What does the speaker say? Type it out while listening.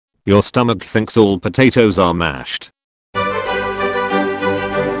your stomach thinks all potatoes are mashed.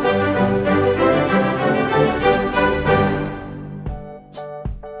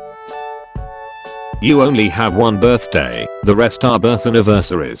 You only have one birthday, the rest are birth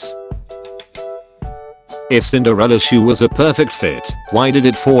anniversaries. If Cinderella's shoe was a perfect fit, why did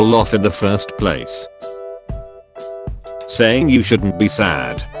it fall off in the first place? Saying you shouldn't be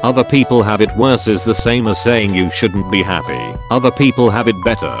sad, other people have it worse is the same as saying you shouldn't be happy, other people have it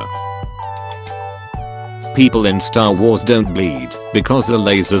better. People in Star Wars don't bleed, because the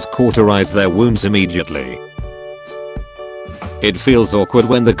lasers cauterize their wounds immediately. It feels awkward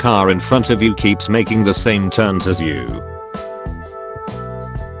when the car in front of you keeps making the same turns as you.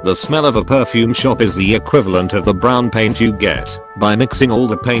 The smell of a perfume shop is the equivalent of the brown paint you get by mixing all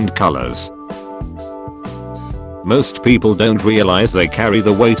the paint colors. Most people don't realize they carry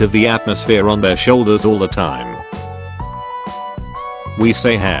the weight of the atmosphere on their shoulders all the time. We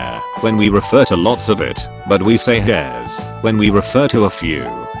say hair when we refer to lots of it, but we say hairs when we refer to a few.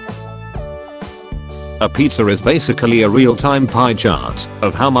 A pizza is basically a real-time pie chart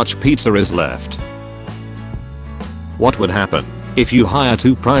of how much pizza is left. What would happen if you hire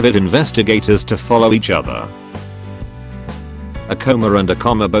 2 private investigators to follow each other? A comma and a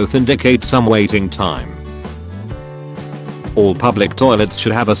comma both indicate some waiting time. All public toilets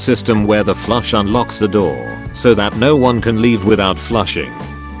should have a system where the flush unlocks the door so that no one can leave without flushing.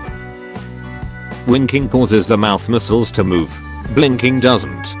 Winking causes the mouth muscles to move, blinking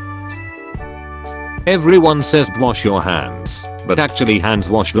doesn't. Everyone says wash your hands, but actually hands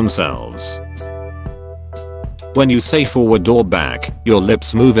wash themselves. When you say forward or back, your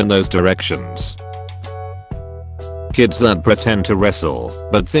lips move in those directions. Kids that pretend to wrestle,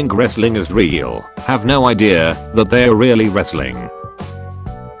 but think wrestling is real, have no idea that they're really wrestling.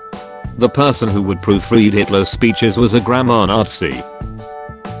 The person who would proofread Hitler's speeches was a grammar Nazi.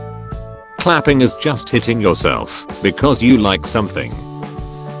 Clapping is just hitting yourself because you like something.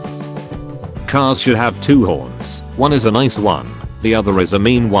 Cars should have 2 horns, one is a nice one, the other is a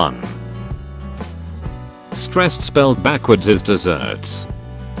mean one. Stressed spelled backwards is desserts.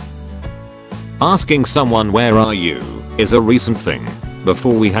 Asking someone where are you is a recent thing.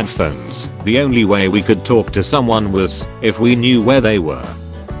 Before we had phones, the only way we could talk to someone was if we knew where they were.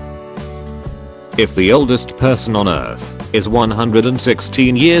 If the oldest person on Earth is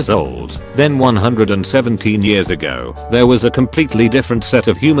 116 years old, then 117 years ago, there was a completely different set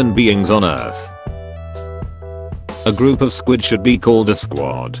of human beings on Earth. A group of squid should be called a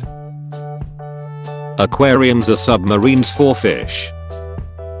squad. Aquariums are submarines for fish.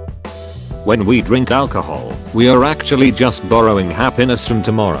 When we drink alcohol, we are actually just borrowing happiness from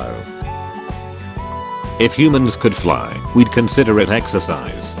tomorrow. If humans could fly, we'd consider it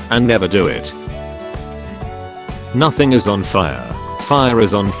exercise and never do it. Nothing is on fire. Fire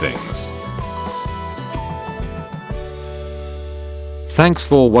is on things. Thanks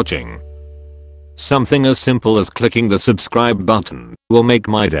for watching. Something as simple as clicking the subscribe button will make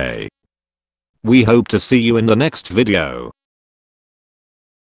my day. We hope to see you in the next video.